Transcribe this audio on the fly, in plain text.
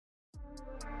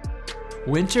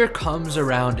Winter comes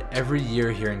around every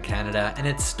year here in Canada, and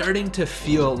it's starting to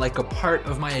feel like a part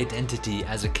of my identity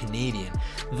as a Canadian.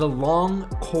 The long,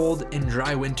 cold, and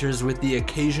dry winters with the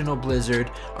occasional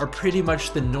blizzard are pretty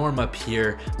much the norm up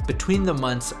here between the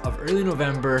months of early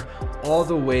November all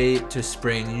the way to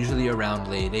spring, usually around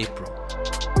late April.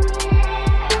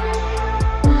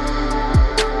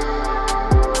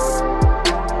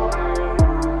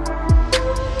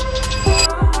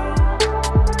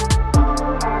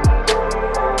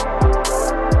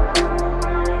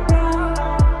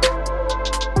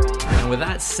 With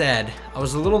that said, I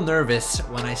was a little nervous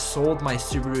when I sold my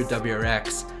Subaru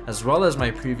WRX as well as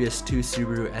my previous two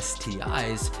Subaru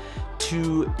STIs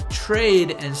to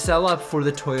trade and sell up for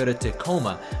the Toyota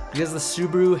Tacoma because the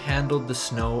Subaru handled the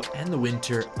snow and the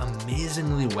winter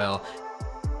amazingly well.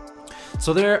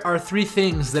 So there are three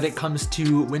things that it comes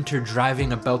to winter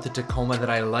driving about the Tacoma that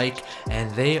I like,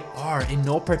 and they are in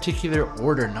no particular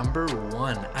order. Number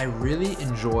one, I really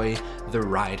enjoy the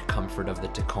ride comfort of the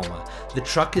Tacoma. The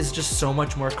truck is just so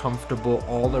much more comfortable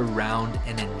all around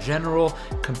and in general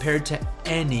compared to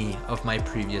any of my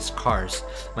previous cars,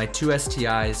 my two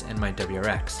STIs and my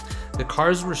WRX. The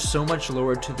cars were so much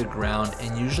lower to the ground,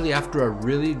 and usually after a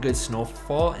really good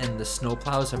snowfall and the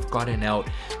snowplows have gotten out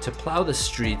to plow the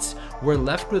streets, we're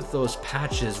left with those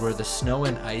patches where the snow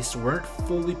and ice weren't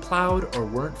fully plowed or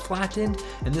weren't flattened,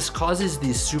 and this causes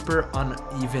these super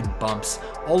uneven bumps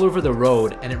all over the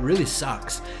road, and it really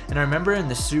sucks. And I remember in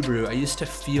the Subaru, I used to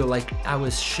feel like I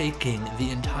was shaking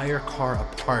the entire car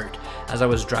apart as I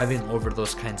was driving over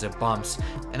those kinds of bumps,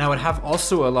 and I would have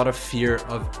also a lot of fear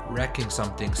of wrecking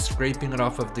something, scraping it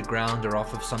off of the ground or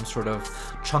off of some sort of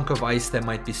chunk of ice that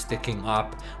might be sticking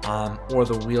up, or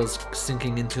the wheels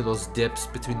sinking into those dips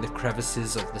between the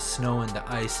crevices of the snow and the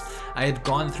ice. I had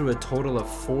gone through a total of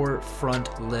 4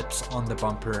 front lips on the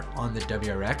bumper on the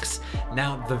WRX.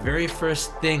 Now, the very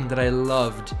first thing that I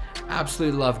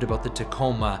absolutely loved about the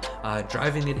Tacoma,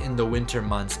 driving it in the winter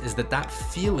months, is that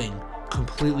feeling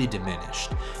completely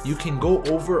diminished. You can go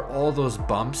over all those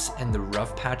bumps and the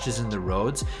rough patches in the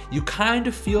roads. You kind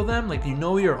of feel them, like you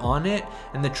know you're on it,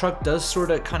 and the truck does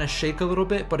sort of kind of shake a little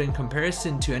bit, but in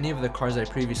comparison to any of the cars I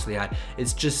previously had,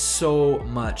 it's just so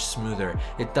much smoother.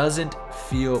 It doesn't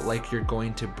feel like you're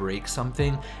going to break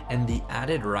something, and the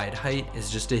added ride height is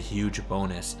just a huge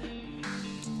bonus.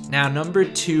 Now, number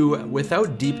two,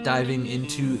 without deep diving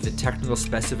into the technical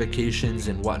specifications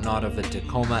and whatnot of the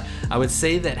Tacoma, I would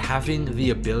say that having the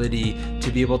ability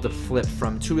to be able to flip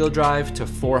from 2-wheel drive to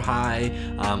 4-high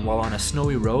while on a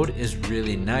snowy road is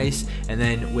really nice. And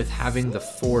then with having the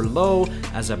 4-low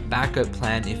as a backup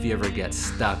plan if you ever get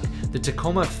stuck, the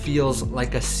Tacoma feels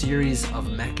like a series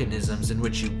of mechanisms in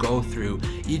which you go through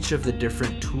each of the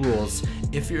different tools.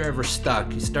 If you're ever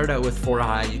stuck, you start out with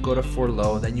 4-high, you go to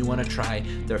 4-low, then you want to try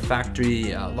their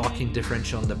factory locking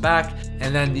differential in the back,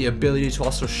 and then the ability to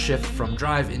also shift from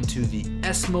drive into the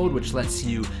S mode, which lets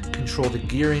you control the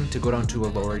gearing to go down to a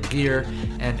lower gear.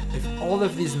 And if all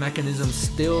of these mechanisms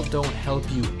still don't help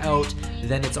you out,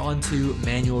 then it's on to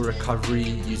manual recovery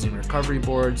using recovery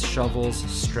boards, shovels,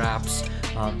 straps,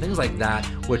 things like that,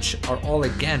 which are all,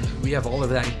 again, we have all of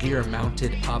that gear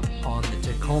mounted up on the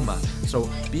Tacoma. So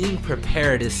being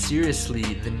prepared is seriously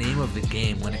the name of the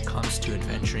game when it comes to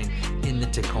adventuring in the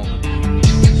Tacoma.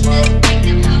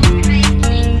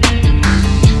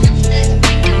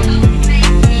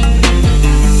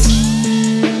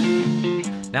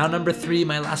 Now, number three,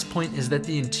 my last point, is that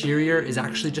the interior is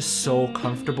actually just so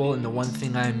comfortable, and the one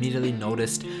thing I immediately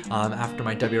noticed after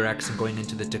my WRX and going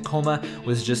into the Tacoma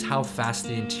was just how fast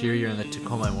the interior in the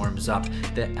Tacoma warms up.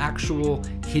 The actual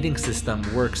heating system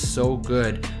works so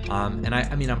good, and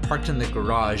I mean, I'm parked in the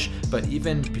garage, but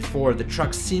even before, the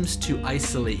truck seems to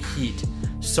isolate heat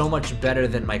so much better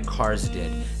than my cars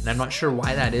did. And I'm not sure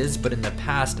why that is, but in the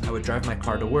past I would drive my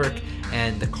car to work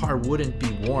and the car wouldn't be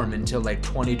warm until like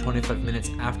 20-25 minutes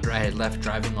after I had left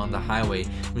driving on the highway.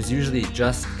 It was usually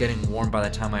just getting warm by the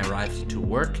time I arrived to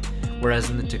work.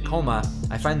 Whereas in the Tacoma,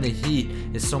 I find the heat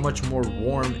is so much more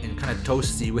warm and kind of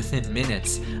toasty within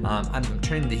minutes. I'm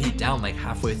turning the heat down like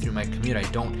halfway through my commute. I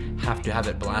don't have to have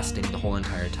it blasting the whole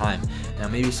entire time. Now,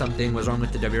 maybe something was wrong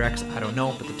with the WRX, I don't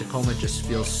know, but the Tacoma just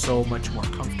feels so much more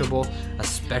comfortable,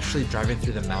 especially driving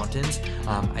through the mountains.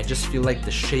 I just feel like the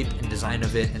shape and design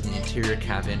of it and the interior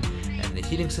cabin and the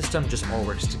heating system just all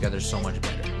works together so much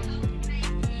better.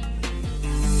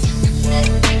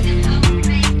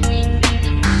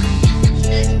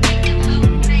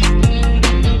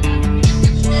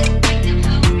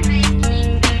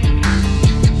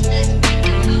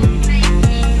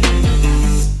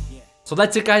 So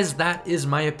that's it, guys. That is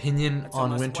my opinion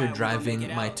on winter driving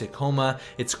my Tacoma.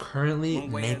 It's currently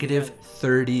negative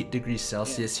 30 degrees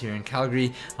Celsius here in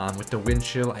Calgary, with the wind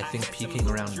chill I think peaking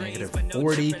around negative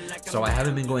 40. So I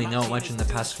haven't been going out much in the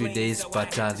past few days, but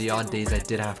the odd days I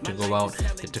did have to go out,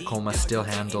 the Tacoma still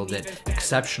handled it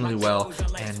exceptionally well.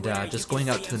 And just going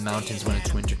out to the mountains when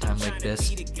it's winter time like this,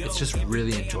 it's just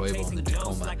really enjoyable in the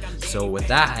Tacoma. So with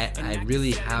that, I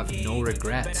really have no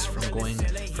regrets from going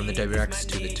from the WRX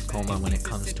to the Tacoma when it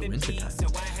comes to winter time.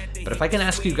 But if I can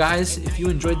ask you guys, if you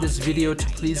enjoyed this video, to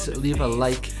please leave a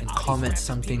like and comment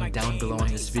something down below on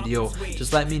this video.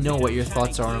 Just let me know what your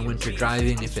thoughts are on winter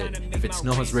driving, if it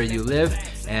snows where you live,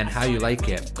 and how you like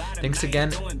it. Thanks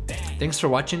again. Thanks for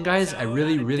watching, guys. I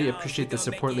really appreciate the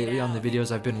support lately on the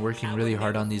videos. I've been working really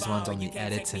hard on these ones, on the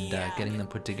edits and getting them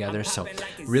put together. So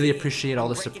really appreciate all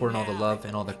the support and all the love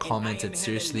and all the comments. It's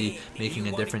seriously making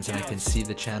a difference, and I can see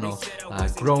the channel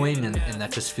growing, and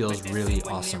that just feels really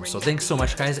awesome. So thanks so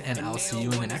much, guys, and I'll see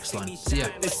you in the next one. See ya.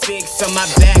 The 6 on my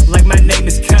back like my name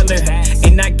is Cutler,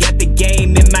 and I got the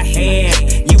game in my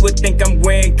hand. You would think I'm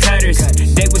wearing cutters.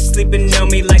 They was sleeping on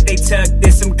me like they tucked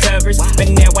in some covers, but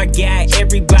now I got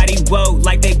everybody woke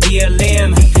like they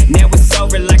BLM. Now it's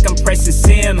over like I'm pressing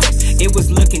sim. It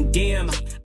was looking dim.